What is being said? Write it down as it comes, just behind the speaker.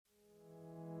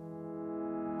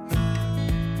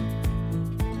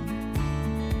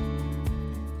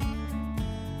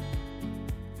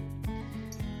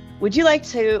Would you like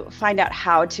to find out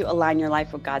how to align your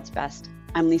life with God's best?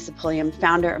 I'm Lisa Pulliam,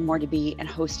 founder of More to Be and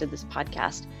host of this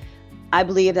podcast. I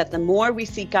believe that the more we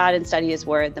seek God and study His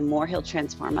Word, the more He'll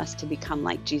transform us to become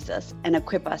like Jesus and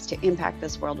equip us to impact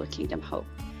this world with kingdom hope.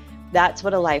 That's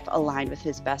what a life aligned with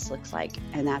His best looks like,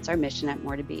 and that's our mission at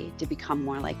More to Be, to become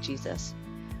more like Jesus.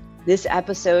 This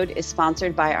episode is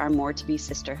sponsored by our More to Be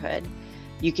sisterhood.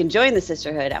 You can join the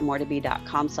sisterhood at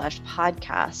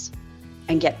moretobe.com/podcast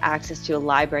and get access to a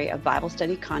library of Bible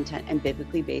study content and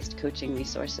biblically based coaching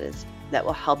resources that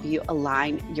will help you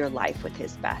align your life with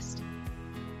His best.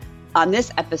 On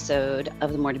this episode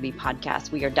of the More to Be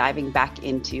podcast, we are diving back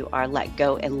into our Let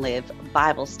Go and Live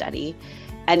Bible study.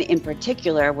 And in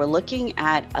particular, we're looking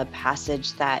at a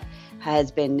passage that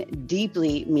has been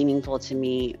deeply meaningful to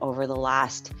me over the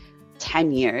last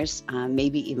 10 years,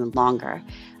 maybe even longer.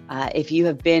 If you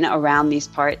have been around these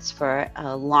parts for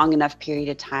a long enough period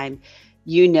of time,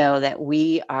 you know that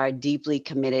we are deeply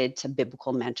committed to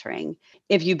biblical mentoring.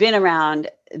 If you've been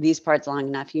around these parts long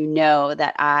enough, you know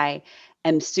that I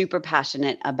am super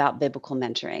passionate about biblical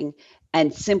mentoring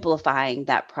and simplifying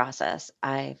that process.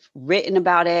 I've written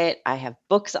about it. I have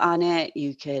books on it.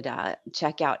 You could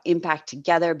check out Impact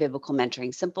Together, Biblical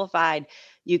Mentoring Simplified.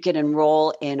 You can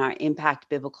enroll in our Impact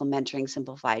Biblical Mentoring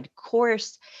Simplified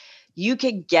course. You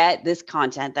could get this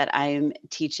content that I'm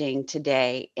teaching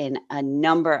today in a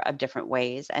number of different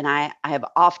ways. And I have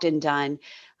often done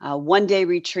one-day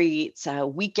retreats,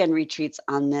 weekend retreats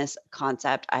on this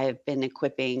concept. I have been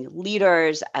equipping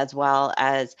leaders as well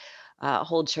as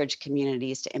whole church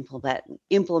communities to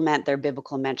implement their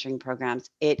biblical mentoring programs.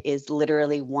 It is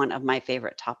literally one of my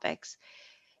favorite topics.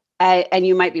 And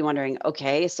you might be wondering,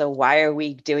 okay, so why are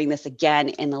we doing this again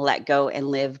in the Let Go and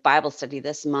Live Bible study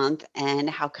this month? And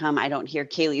how come I don't hear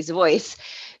Kaylee's voice?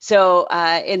 So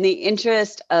in the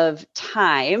interest of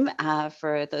time,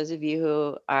 for those of you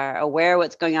who are aware of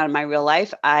what's going on in my real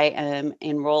life, I am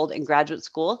enrolled in graduate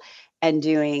school and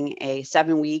doing a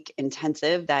 7-week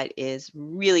intensive that is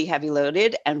really heavy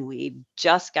loaded. And we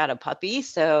just got a puppy.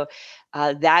 So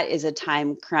that is a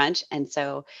time crunch. And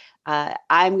so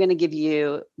I'm going to give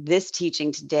you this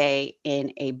teaching today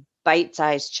in a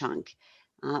bite-sized chunk.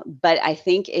 But I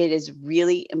think it is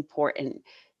really important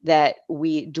that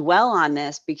we dwell on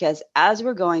this because as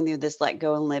we're going through this Let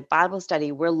Go and Live Bible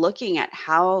study, we're looking at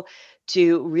how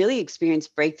to really experience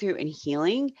breakthrough and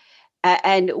healing.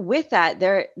 And with that,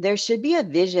 there should be a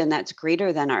vision that's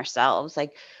greater than ourselves.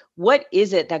 Like, what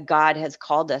is it that God has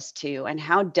called us to, and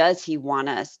how does He want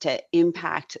us to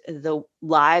impact the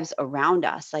lives around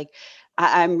us? Like,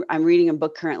 I'm reading a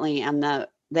book currently, and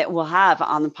that we'll have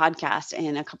on the podcast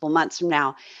in a couple months from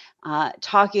now,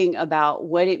 talking about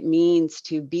what it means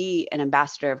to be an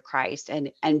ambassador of Christ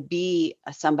and be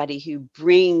somebody who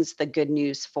brings the good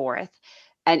news forth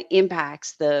and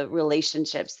impacts the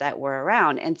relationships that we're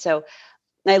around. And so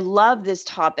I love this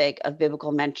topic of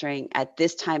biblical mentoring at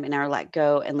this time in our Let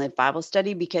Go and Live Bible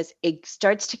study because it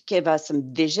starts to give us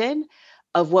some vision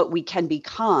of what we can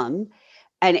become,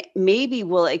 and maybe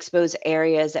will expose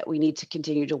areas that we need to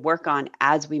continue to work on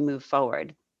as we move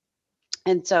forward.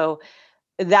 And so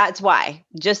that's why,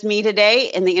 just me today,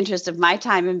 in the interest of my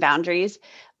time and boundaries,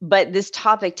 but this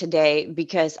topic today,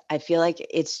 because I feel like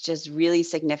it's just really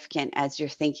significant as you're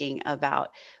thinking about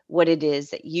what it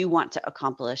is that you want to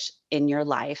accomplish in your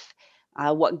life,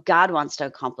 what God wants to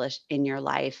accomplish in your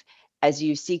life as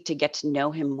you seek to get to know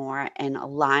Him more and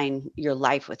align your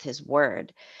life with His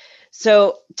Word.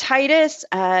 So Titus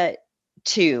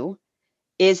 2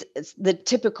 is the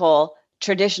typical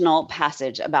traditional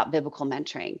passage about biblical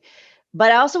mentoring.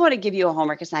 But I also want to give you a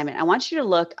homework assignment. I want you to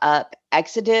look up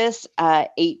Exodus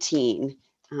 18.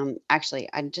 Actually,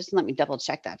 just let me double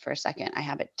check that for a second. I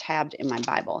have it tabbed in my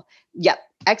Bible. Yep.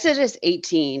 Exodus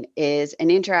 18 is an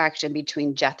interaction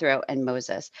between Jethro and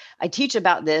Moses. I teach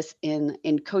about this in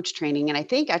coach training, and I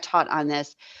think I taught on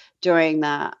this during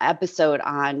the episode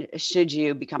on should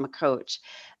you become a coach.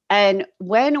 And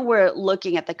when we're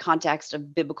looking at the context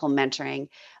of biblical mentoring,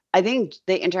 I think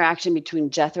the interaction between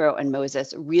Jethro and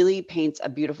Moses really paints a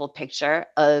beautiful picture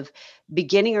of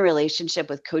beginning a relationship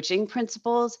with coaching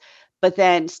principles, but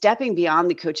then stepping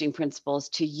beyond the coaching principles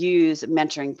to use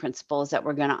mentoring principles that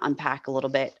we're going to unpack a little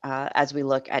bit as we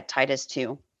look at Titus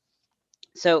 2.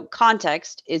 So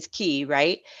context is key,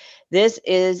 right? This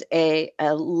is a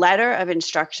letter of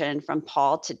instruction from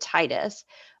Paul to Titus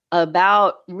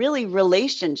about really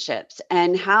relationships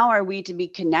and how are we to be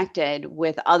connected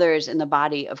with others in the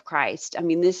body of Christ. I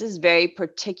mean, this is very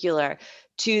particular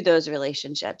to those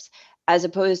relationships as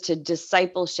opposed to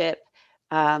discipleship.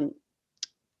 What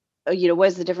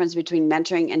is the difference between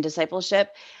mentoring and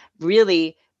discipleship?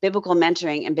 Really, biblical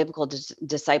mentoring and biblical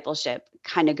discipleship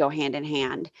kind of go hand in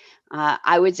hand.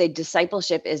 I would say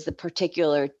discipleship is the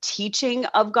particular teaching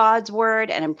of God's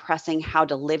word and impressing how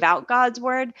to live out God's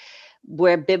word,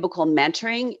 where biblical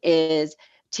mentoring is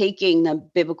taking the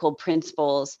biblical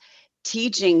principles,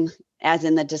 teaching as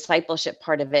in the discipleship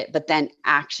part of it, but then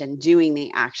action, doing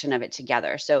the action of it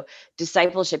together. So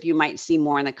discipleship, you might see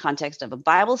more in the context of a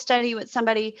Bible study with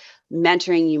somebody.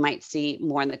 Mentoring, you might see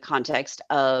more in the context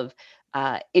of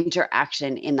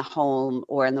interaction in the home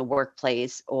or in the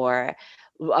workplace, or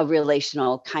a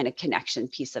relational kind of connection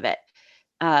piece of it.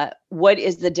 What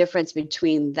is the difference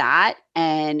between that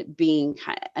and being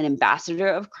an ambassador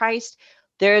of Christ?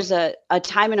 There's a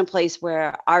time and a place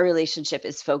where our relationship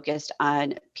is focused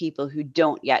on people who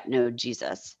don't yet know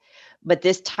Jesus. But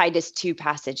this Titus 2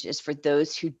 passage is for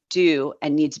those who do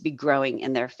and need to be growing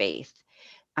in their faith.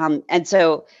 And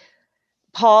so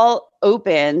Paul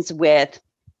opens with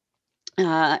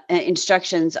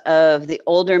instructions of the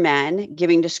older men,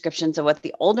 giving descriptions of what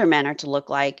the older men are to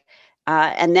look like,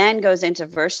 and then goes into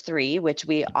verse 3, which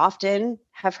we often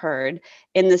have heard.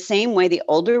 In the same way, the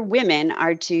older women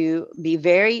are to be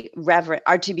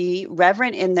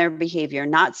reverent in their behavior,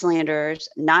 not slanderers,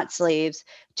 not slaves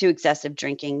to excessive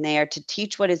drinking. They are to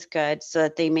teach what is good, so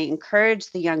that they may encourage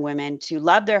the young women to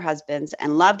love their husbands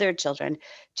and love their children,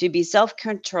 to be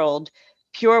self-controlled,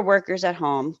 pure workers at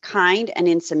home, kind and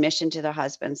in submission to their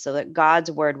husbands, so that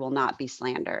God's word will not be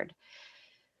slandered.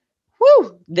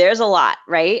 Whew, there's a lot,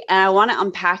 right? And I want to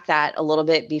unpack that a little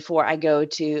bit before I go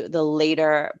to the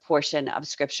later portion of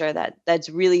scripture that's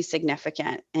really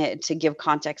significant to give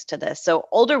context to this. So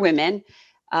older women,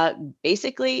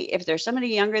 basically, if there's somebody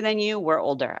younger than you, we're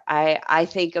older. I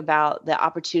think about the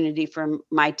opportunity for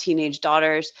my teenage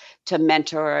daughters to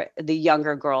mentor the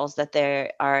younger girls that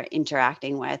they are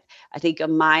interacting with. I think of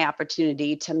my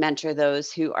opportunity to mentor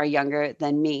those who are younger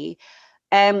than me.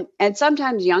 And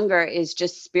sometimes younger is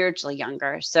just spiritually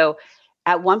younger. So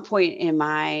at one point in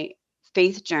my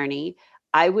faith journey,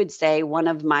 I would say one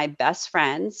of my best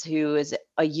friends, who is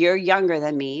a year younger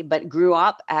than me, but grew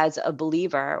up as a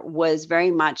believer, was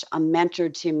very much a mentor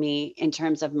to me in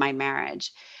terms of my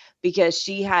marriage, because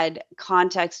she had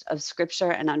context of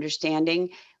scripture and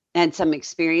understanding and some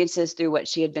experiences through what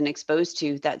she had been exposed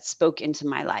to that spoke into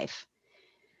my life.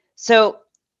 So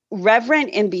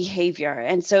reverent in behavior.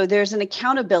 And so there's an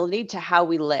accountability to how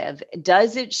we live.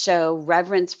 Does it show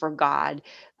reverence for God,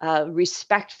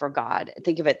 respect for God?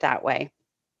 Think of it that way.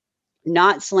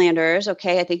 Not slanderers.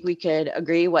 Okay, I think we could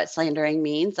agree what slandering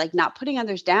means, like not putting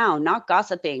others down, not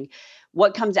gossiping.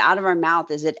 What comes out of our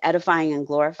mouth, is it edifying and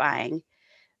glorifying?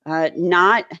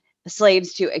 Not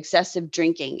slaves to excessive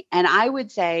drinking. And I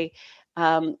would say,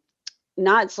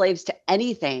 not slaves to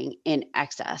anything in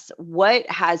excess. What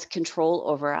has control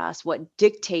over us? What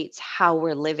dictates how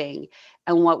we're living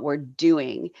and what we're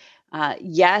doing?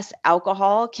 Yes,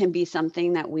 alcohol can be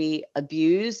something that we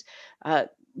abuse,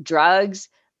 drugs,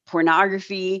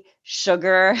 pornography,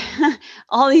 sugar,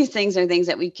 all these things are things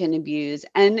that we can abuse.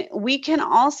 And we can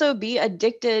also be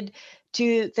addicted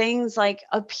to things like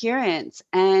appearance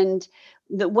and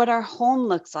what our home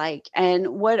looks like and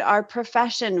what our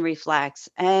profession reflects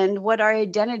and what our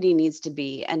identity needs to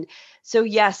be. And so,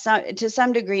 yes, to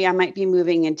some degree, I might be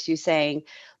moving into saying,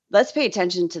 let's pay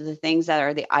attention to the things that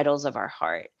are the idols of our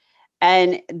heart.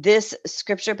 And this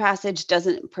scripture passage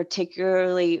doesn't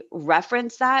particularly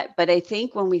reference that, but I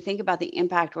think when we think about the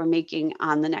impact we're making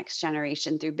on the next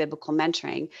generation through biblical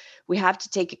mentoring, we have to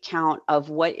take account of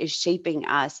what is shaping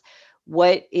us,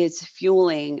 what is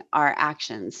fueling our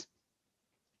actions.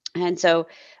 And so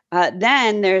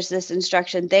then there's this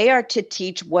instruction. They are to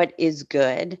teach what is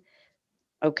good.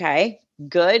 Okay,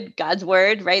 good, God's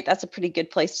word, right? That's a pretty good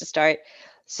place to start.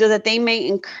 So that they may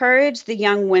encourage the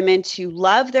young women to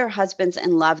love their husbands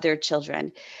and love their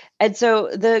children. And so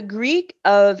the Greek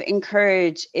of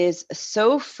encourage is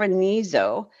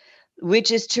sophronizo,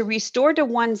 which is to restore to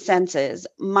one's senses,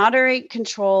 moderate,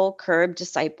 control, curb,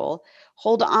 disciple,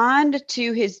 hold on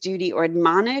to his duty, or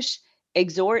admonish,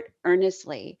 exhort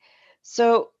earnestly.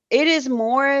 So it is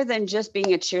more than just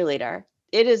being a cheerleader.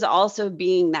 It is also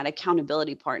being that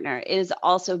accountability partner. It is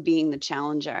also being the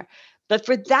challenger. But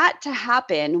for that to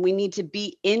happen, we need to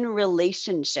be in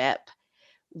relationship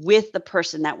with the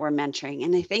person that we're mentoring.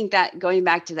 And I think that going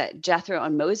back to that Jethro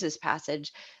and Moses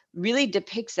passage really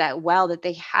depicts that well, that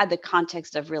they had the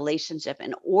context of relationship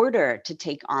in order to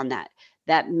take on that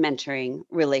mentoring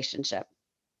relationship.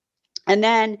 And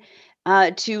then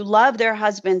to love their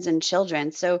husbands and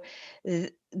children. So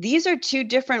these are two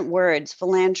different words,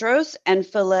 philandros and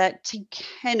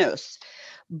philatikenos.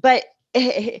 But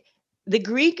the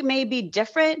Greek may be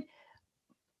different,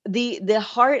 the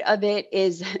heart of it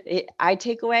is, I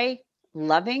take away,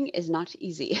 loving is not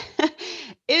easy.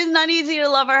 It is not easy to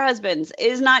love our husbands.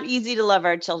 It is not easy to love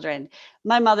our children.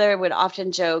 My mother would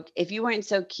often joke, if you weren't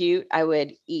so cute, I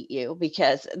would eat you,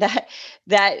 because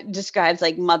that describes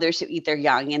like mothers who eat their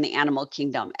young in the animal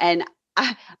kingdom. And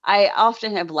I, I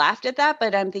often have laughed at that,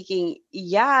 but I'm thinking,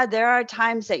 yeah, there are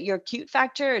times that your cute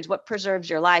factor is what preserves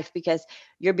your life, because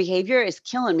your behavior is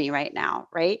killing me right now,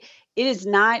 right? It is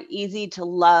not easy to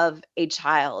love a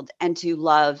child and to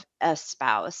love a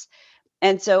spouse.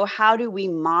 And so, how do we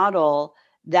model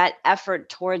that effort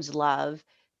towards love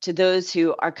to those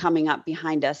who are coming up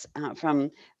behind us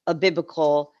from a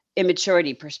biblical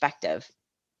immaturity perspective?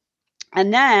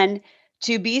 And then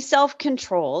to be self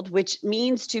controlled, which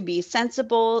means to be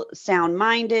sensible, sound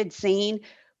minded, sane,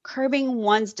 curbing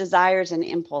one's desires and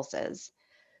impulses.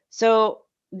 So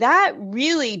that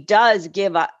really does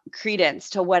give a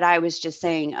credence to what I was just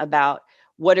saying about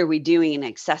what are we doing in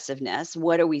excessiveness?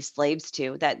 What are we slaves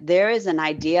to? That there is an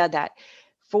idea that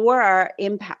for our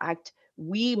impact,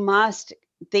 we must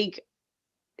think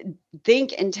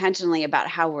think intentionally about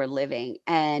how we're living,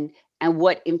 and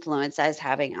what influence that's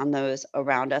having on those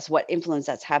around us, what influence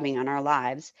that's having on our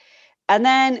lives. And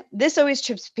then this always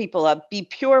trips people up: be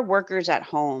pure workers at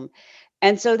home.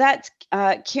 And so that's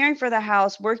caring for the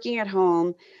house, working at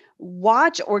home,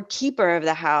 watch or keeper of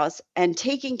the house, and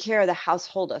taking care of the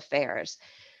household affairs.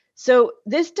 So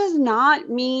this does not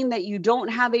mean that you don't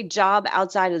have a job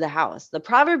outside of the house. The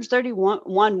Proverbs 31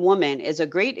 woman is a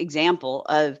great example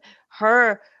of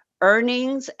her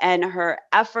earnings and her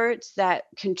efforts that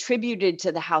contributed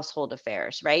to the household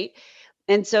affairs, right?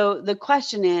 And so the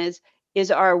question is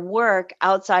our work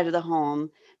outside of the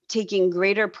home taking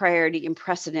greater priority and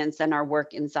precedence than our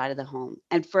work inside of the home?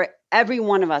 And for every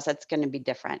one of us, that's going to be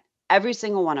different. Every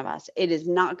single one of us. It is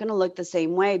not going to look the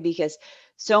same way, because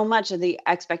so much of the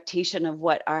expectation of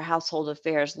what our household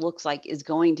affairs looks like is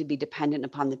going to be dependent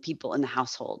upon the people in the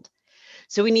household.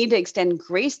 So we need to extend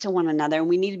grace to one another, and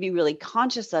we need to be really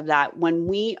conscious of that when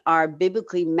we are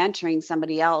biblically mentoring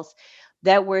somebody else,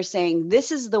 that we're saying,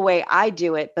 this is the way I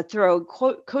do it, but throw a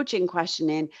coaching question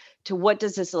in to, what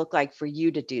does this look like for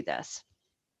you to do this?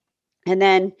 And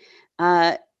then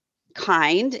uh,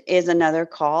 kind is another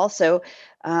call. So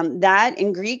that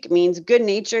in Greek means good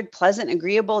natured, pleasant,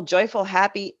 agreeable, joyful,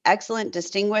 happy, excellent,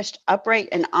 distinguished, upright,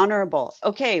 and honorable.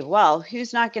 Okay, well,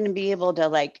 who's not going to be able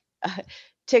to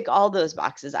tick all those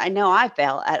boxes? I know I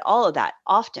fail at all of that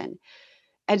often.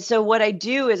 And so what I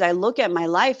do is I look at my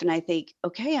life and I think,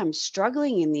 okay, I'm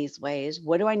struggling in these ways.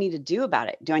 What do I need to do about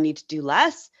it? Do I need to do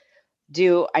less?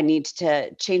 Do I need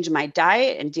to change my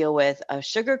diet and deal with a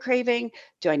sugar craving?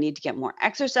 Do I need to get more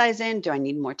exercise in? Do I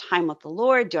need more time with the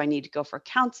Lord? Do I need to go for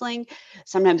counseling?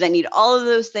 Sometimes I need all of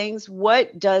those things.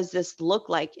 What does this look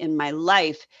like in my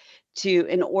life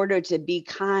in order to be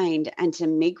kind and to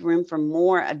make room for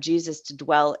more of Jesus to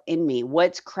dwell in me?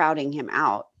 What's crowding him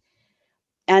out?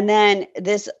 And then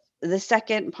the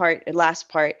second part, last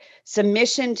part,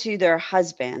 submission to their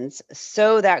husbands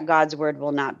so that God's word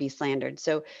will not be slandered.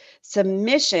 So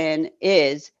submission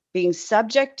is being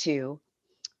subject to,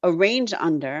 arrange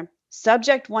under,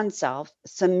 subject oneself,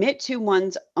 submit to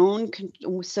one's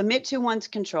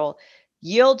control,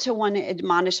 yield to one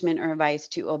admonishment or advice,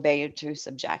 to obey or to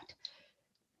subject.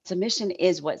 Submission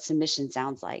is what submission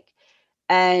sounds like.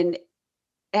 And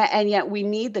yet we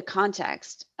need the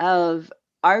context of,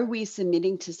 are we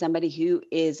submitting to somebody who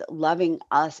is loving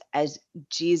us as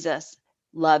Jesus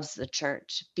loves the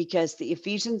church? Because the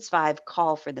Ephesians 5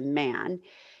 call for the man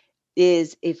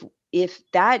is,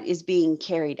 if that is being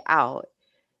carried out,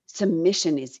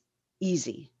 submission is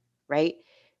easy, right?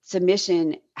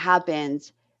 Submission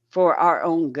happens for our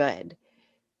own good.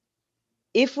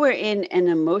 If we're in an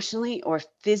emotionally or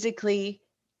physically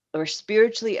or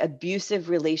spiritually abusive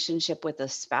relationship with a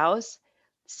spouse,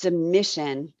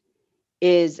 submission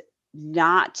is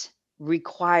not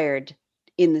required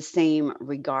in the same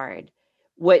regard.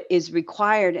 What is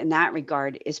required in that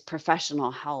regard is professional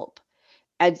help.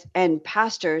 And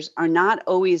pastors are not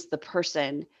always the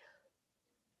person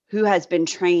who has been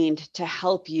trained to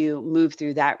help you move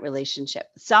through that relationship.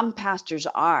 Some pastors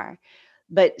are,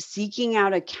 but seeking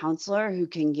out a counselor who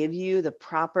can give you the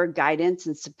proper guidance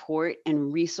and support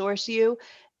and resource you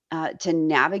to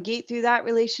navigate through that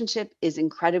relationship is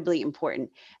incredibly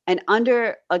important. And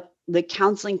under the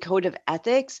counseling code of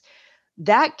ethics,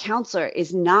 that counselor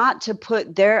is not to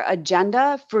put their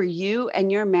agenda for you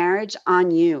and your marriage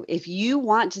on you. If you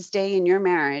want to stay in your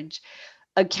marriage,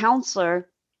 a counselor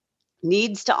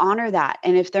needs to honor that.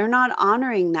 And if they're not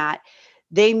honoring that,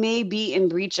 they may be in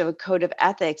breach of a code of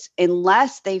ethics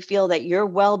unless they feel that your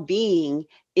well-being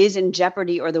is in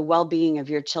jeopardy or the well-being of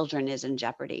your children is in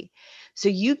jeopardy. So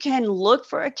you can look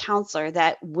for a counselor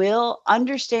that will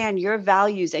understand your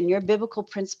values and your biblical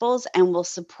principles and will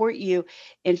support you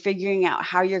in figuring out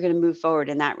how you're going to move forward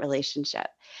in that relationship.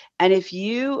 And if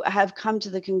you have come to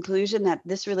the conclusion that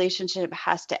this relationship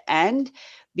has to end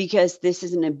because this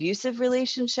is an abusive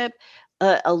relationship,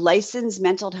 a licensed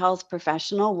mental health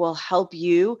professional will help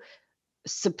you,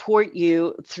 support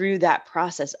you through that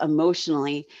process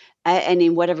emotionally, and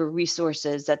in whatever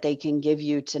resources that they can give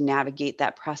you to navigate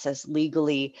that process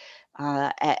legally,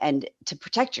 and to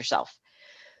protect yourself.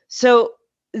 So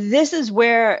this is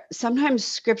where sometimes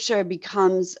scripture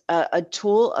becomes a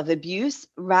tool of abuse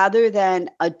rather than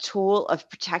a tool of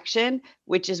protection,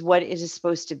 which is what it is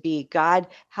supposed to be. God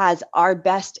has our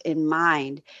best in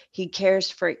mind. He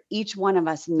cares for each one of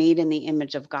us made in the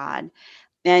image of God.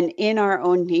 And in our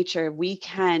own nature, we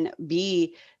can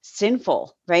be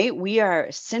sinful, right? We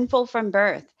are sinful from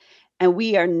birth. And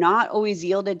we are not always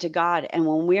yielded to God. And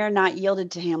when we are not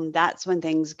yielded to Him, that's when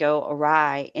things go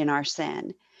awry in our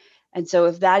sin. And so,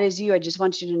 if that is you, I just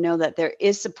want you to know that there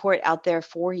is support out there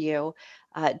for you,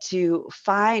 to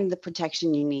find the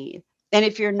protection you need. And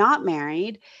if you're not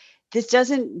married, this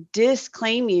doesn't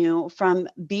disclaim you from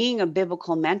being a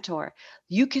biblical mentor.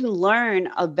 You can learn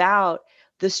about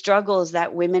the struggles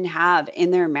that women have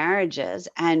in their marriages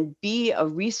and be a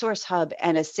resource hub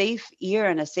and a safe ear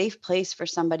and a safe place for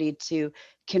somebody to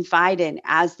confide in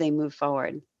as they move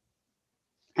forward.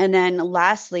 And then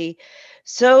lastly,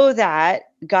 so that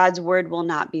God's word will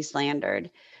not be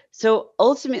slandered. So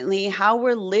ultimately, how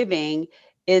we're living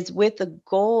is with the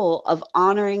goal of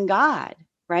honoring God,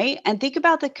 right? And think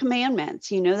about the commandments,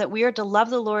 that we are to love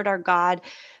the Lord our God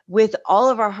with all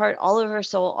of our heart, all of our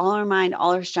soul, all our mind,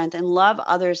 all our strength, and love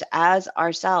others as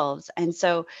ourselves. And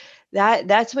so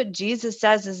that's what Jesus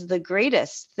says is the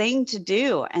greatest thing to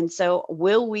do. And so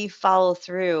will we follow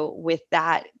through with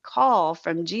that call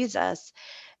from Jesus?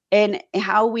 And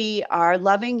how we are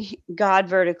loving God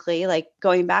vertically, like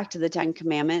going back to the 10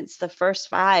 commandments, the first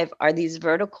 5 are these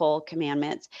vertical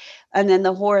commandments, and then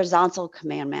the horizontal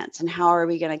commandments. And how are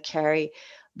we going to carry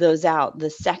those out, the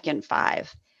second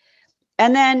 5?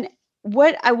 And then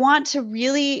what I want to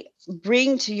really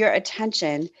bring to your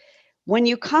attention when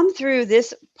you come through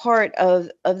this part of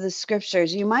the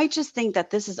scriptures, you might just think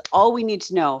that this is all we need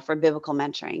to know for biblical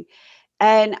mentoring.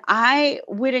 And I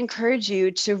would encourage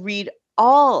you to read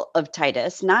all of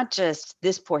Titus, not just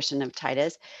this portion of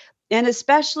Titus, and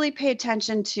especially pay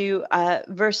attention to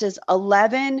verses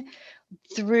 11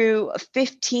 through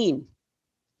 15,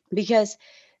 because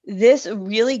this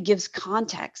really gives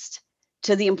context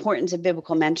to the importance of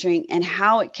biblical mentoring and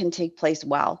how it can take place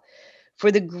well. For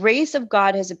the grace of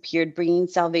God has appeared, bringing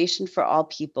salvation for all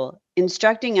people,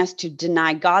 instructing us to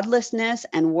deny godlessness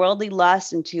and worldly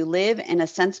lust and to live in a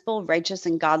sensible, righteous,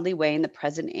 and godly way in the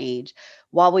present age,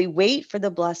 while we wait for the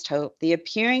blessed hope, the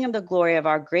appearing of the glory of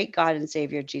our great God and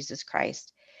Savior, Jesus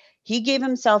Christ. He gave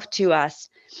himself to us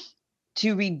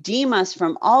to redeem us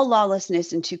from all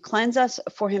lawlessness and to cleanse us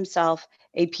for himself,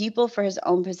 a people for his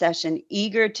own possession,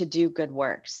 eager to do good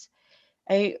works.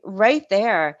 Right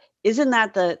there, isn't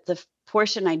that the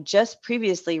portion I just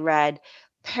previously read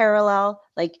parallel?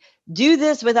 Like, do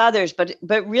this with others, but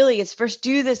really it's first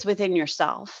do this within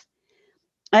yourself.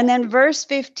 And then verse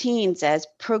 15 says,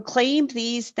 proclaim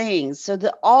these things. So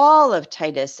the all of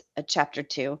Titus chapter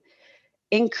 2,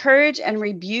 encourage and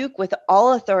rebuke with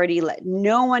all authority, let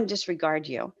no one disregard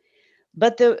you.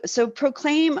 So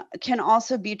proclaim can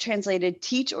also be translated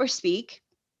teach or speak.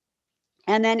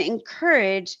 And then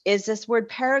encourage is this word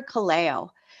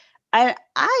parakaleo. I'm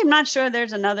not sure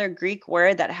there's another Greek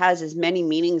word that has as many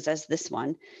meanings as this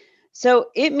one.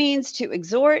 So it means to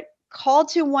exhort, call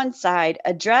to one side,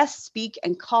 address, speak,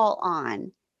 and call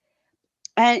on.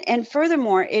 And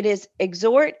furthermore, it is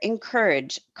exhort,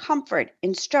 encourage, comfort,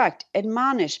 instruct,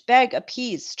 admonish, beg,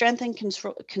 appease, strengthen,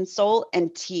 console,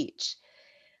 and teach.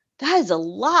 That is a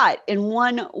lot in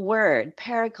one word,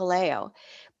 parakaleo.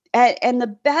 And the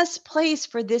best place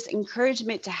for this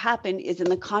encouragement to happen is in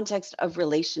the context of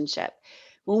relationship.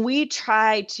 When we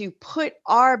try to put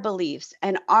our beliefs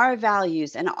and our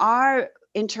values and our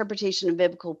interpretation of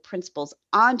biblical principles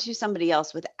onto somebody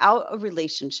else without a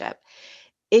relationship,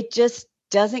 it just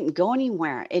doesn't go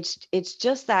anywhere. It's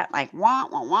just that like wah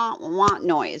wah wah wah wah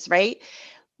noise, right?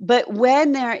 But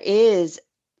when there is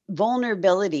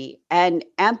vulnerability and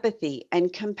empathy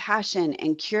and compassion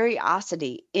and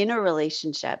curiosity in a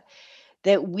relationship,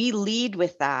 that we lead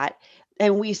with that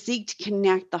and we seek to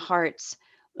connect the hearts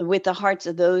with the hearts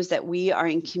of those that we are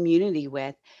in community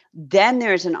with, then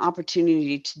there's an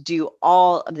opportunity to do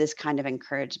all of this kind of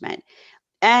encouragement.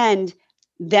 And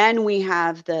then we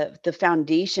have the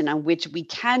foundation on which we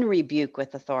can rebuke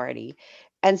with authority.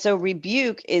 And so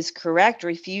rebuke is correct,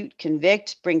 refute,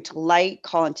 convict, bring to light,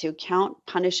 call into account,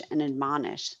 punish, and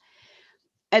admonish.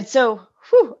 And so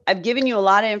I've given you a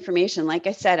lot of information. Like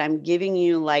I said, I'm giving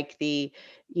you like the,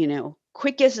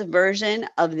 quickest version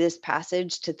of this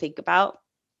passage to think about.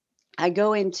 I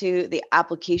go into the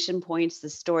application points, the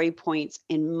story points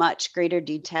in much greater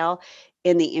detail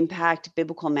in the Impact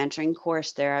Biblical Mentoring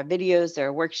course. There are videos, there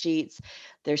are worksheets,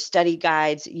 there's study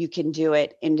guides. You can do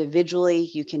it individually,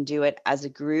 you can do it as a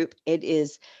group.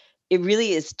 It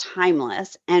really is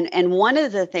timeless. And one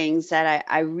of the things that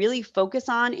I really focus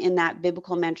on in that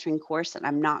biblical mentoring course that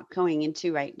I'm not going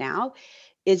into right now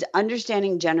is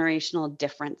understanding generational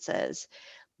differences.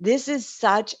 This is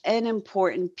such an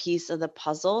important piece of the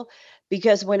puzzle,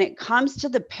 because when it comes to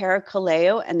the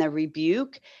parakaleo and the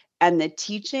rebuke and the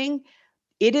teaching,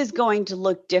 it is going to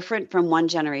look different from one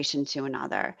generation to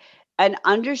another. And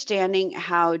understanding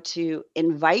how to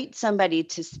invite somebody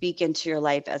to speak into your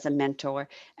life as a mentor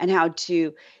and how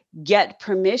to get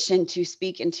permission to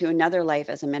speak into another life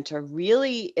as a mentor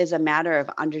really is a matter of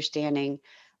understanding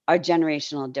our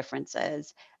generational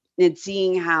differences and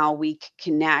seeing how we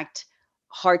connect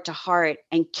heart to heart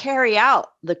and carry out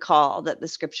the call that the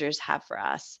scriptures have for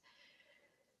us.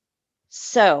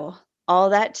 So,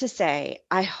 all that to say,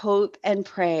 I hope and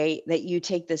pray that you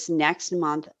take this next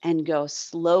month and go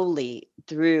slowly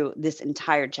through this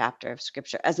entire chapter of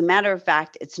scripture. As a matter of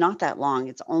fact, it's not that long.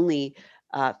 It's only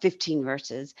 15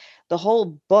 verses. The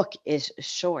whole book is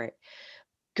short.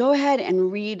 Go ahead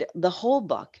and read the whole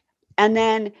book and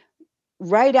then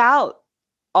write out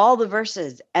all the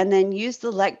verses, and then use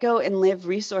the Let Go and Live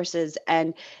resources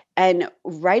and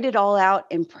write it all out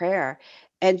in prayer,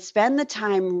 and spend the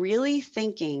time really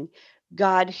thinking,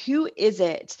 God, who is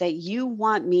it that you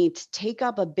want me to take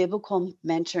up a biblical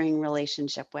mentoring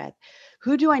relationship with?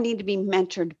 Who do I need to be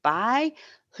mentored by?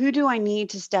 Who do I need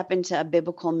to step into a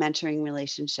biblical mentoring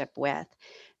relationship with?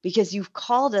 Because you've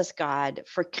called us, God,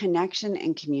 for connection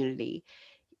and community.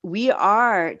 We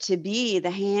are to be the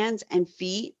hands and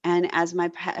feet, and as my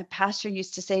pastor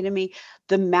used to say to me,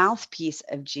 the mouthpiece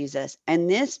of Jesus. And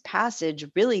this passage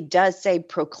really does say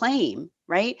proclaim,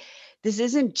 right? This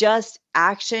isn't just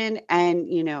action and,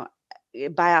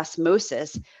 by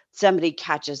osmosis, somebody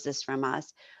catches this from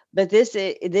us, but this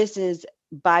is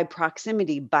by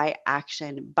proximity, by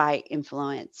action, by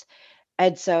influence.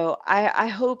 And so I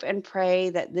hope and pray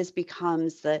that this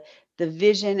becomes the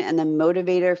vision and the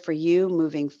motivator for you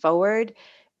moving forward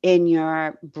in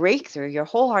your breakthrough, your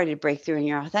wholehearted breakthrough, in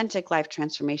your authentic life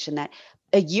transformation, that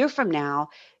a year from now,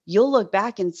 you'll look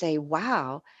back and say,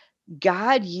 wow,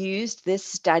 God used this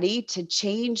study to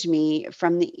change me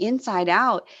from the inside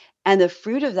out. And the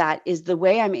fruit of that is the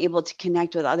way I'm able to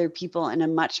connect with other people in a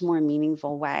much more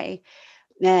meaningful way.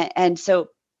 And so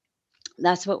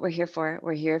that's what we're here for.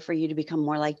 We're here for you to become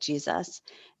more like Jesus.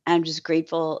 And I'm just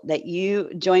grateful that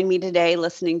you joined me today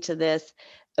listening to this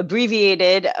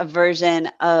abbreviated version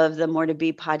of the More to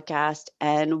Be podcast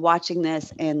and watching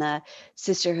this in the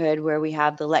sisterhood where we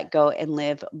have the Let Go and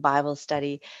Live Bible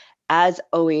study. As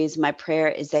always, my prayer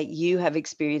is that you have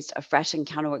experienced a fresh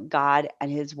encounter with God and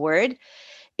his word.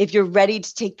 If you're ready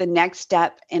to take the next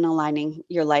step in aligning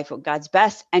your life with God's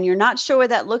best, and you're not sure what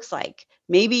that looks like,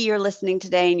 maybe you're listening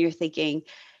today and you're thinking,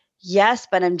 yes,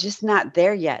 but I'm just not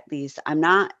there yet, Lisa. I'm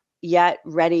not yet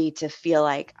ready to feel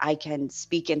like I can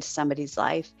speak into somebody's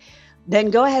life.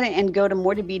 Then go ahead and go to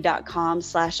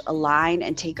moretobe.com/align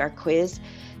and take our quiz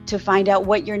to find out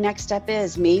what your next step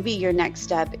is. Maybe your next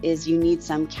step is you need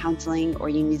some counseling or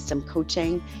you need some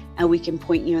coaching, and we can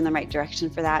point you in the right direction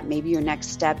for that. Maybe your next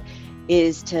step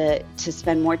is to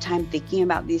spend more time thinking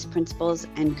about these principles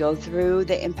and go through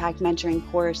the Impact Mentoring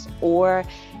course or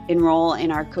enroll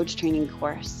in our coach training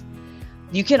course.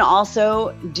 You can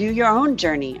also do your own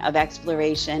journey of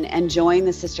exploration and join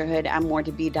the sisterhood at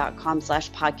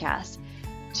moretobe.com/podcast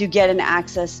to get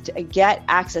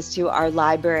access to our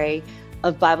library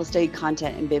of Bible study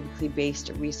content and biblically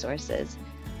based resources.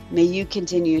 May you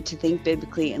continue to think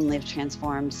biblically and live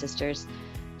transformed, sisters,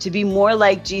 to be more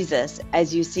like Jesus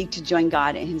as you seek to join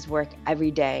God in his work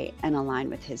every day and align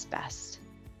with his best.